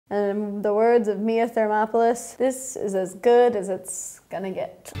And in the words of Mia Thermopolis, this is as good as it's gonna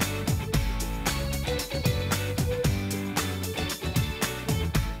get.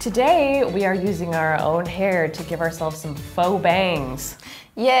 Today, we are using our own hair to give ourselves some faux bangs.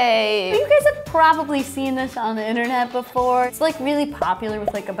 Yay! You guys have probably seen this on the internet before. It's like really popular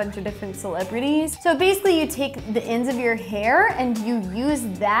with like a bunch of different celebrities. So basically you take the ends of your hair and you use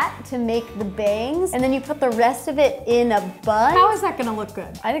that to make the bangs, and then you put the rest of it in a bun. How is that gonna look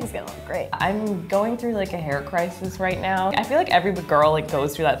good? I think it's gonna look great. I'm going through like a hair crisis right now. I feel like every girl like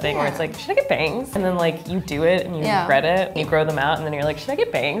goes through that thing where it's like, should I get bangs? And then like you do it and you regret it, and you grow them out and then you're like, should I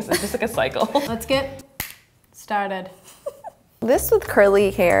get bangs? It's just like a cycle. Let's get started. This with curly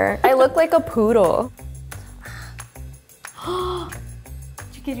hair, I look like a poodle. Did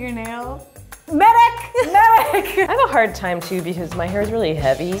you get your nail? Medic! Medic! I have a hard time too because my hair is really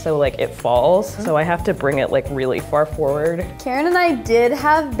heavy, so like it falls, so I have to bring it like really far forward. Karen and I did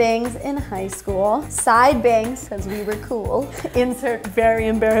have bangs in high school. Side bangs, because we were cool. Insert very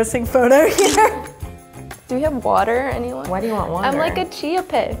embarrassing photo here. Do we have water, anyone? Why do you want water? I'm like a chia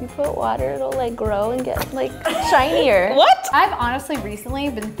pet. If you put water, it'll like grow and get like shinier. What? I've honestly recently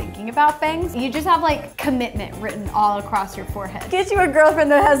been thinking about bangs. You just have like commitment written all across your forehead. Get you a girlfriend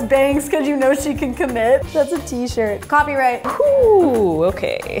that has bangs because you know she can commit. That's a t-shirt. Copyright. Ooh,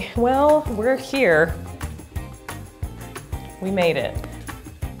 okay. Well, we're here. We made it.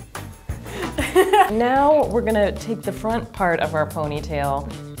 Now we're gonna take the front part of our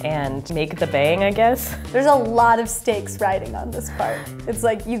ponytail and make the bang, I guess. There's a lot of stakes riding on this part. It's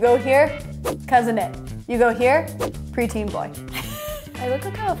like, you go here, cousin it. You go here, preteen boy. I look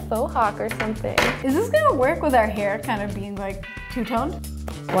like a faux hawk or something. Is this gonna work with our hair kind of being like two-toned?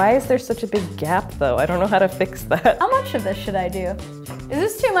 Why is there such a big gap though? I don't know how to fix that. How much of this should I do? Is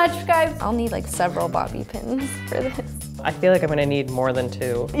this too much, guys? I'll need like several bobby pins for this. I feel like I'm gonna need more than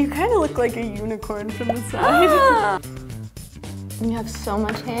 2. You kind of look like a unicorn from the side. You have so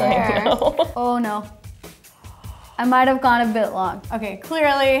much hair. I know. Oh no. I might have gone a bit long. Okay,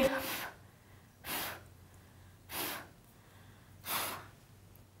 clearly.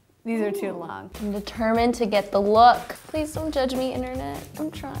 These are too long. I'm determined to get the look. Please don't judge me, internet. I'm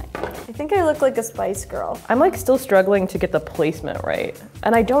trying. I think I look like a Spice Girl. I'm like still struggling to get the placement right.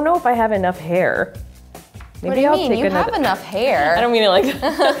 And I don't know if I have enough hair. Maybe What do you I'll mean? take You have enough hair. I don't mean it like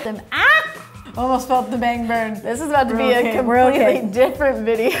that. Almost felt the bang burn. This is about to be a completely different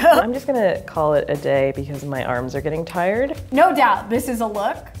video. I'm just gonna call it a day because my arms are getting tired. No doubt, this is a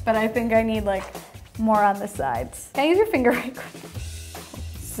look, but I think I need like more on the sides. Can I use your finger right quick?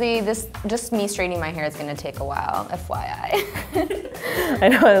 See, this just me straightening my hair is gonna take a while, FYI. I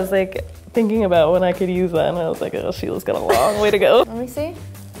know, I was like thinking about when I could use that and I was like, oh, Sheila's got a long way to go. Let me see.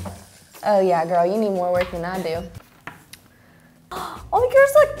 Oh yeah, girl, you need more work than I do. Oh,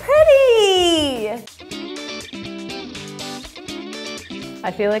 yours look pretty!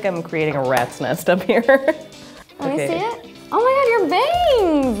 I feel like I'm creating a rat's nest up here. Let me see it. Oh my god, your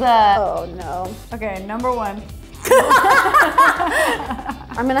bangs! Oh no. Okay, number 1.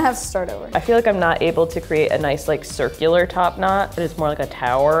 I'm gonna have to start over. I feel like I'm not able to create a nice like circular top knot, but it's more like a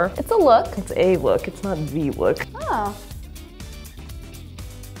tower. It's a look. It's a look, it's not the look. Oh.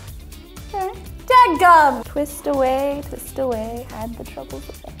 Okay. Dadgum! Twist away, hide the troubles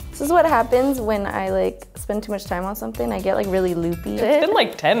of it. This is what happens when I like spend too much time on something. I get like really loopy. It's been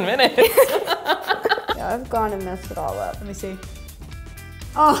like 10 minutes. Yeah, I've gone and messed it all up. Let me see.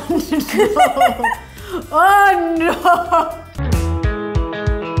 Oh no! Oh no!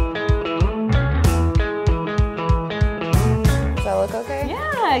 Does that look okay?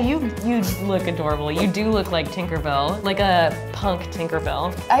 Yeah, you look adorable. You do look like Tinkerbell, like a punk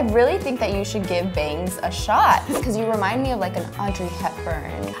Tinkerbell. I really think that you should give bangs a shot because you remind me of like an Audrey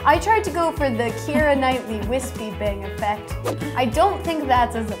Hepburn. I tried to go for the Keira Knightley wispy bang effect. I don't think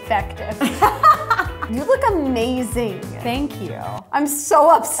that's as effective. You look amazing. Thank you. I'm so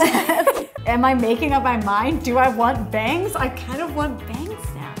upset. Am I making up my mind? Do I want bangs? I kind of want bangs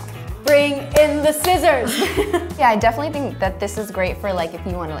now. Bring in the scissors. Yeah, I definitely think that this is great for like if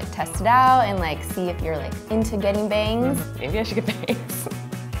you want to like test it out and like see if you're like into getting bangs. Maybe I should get bangs.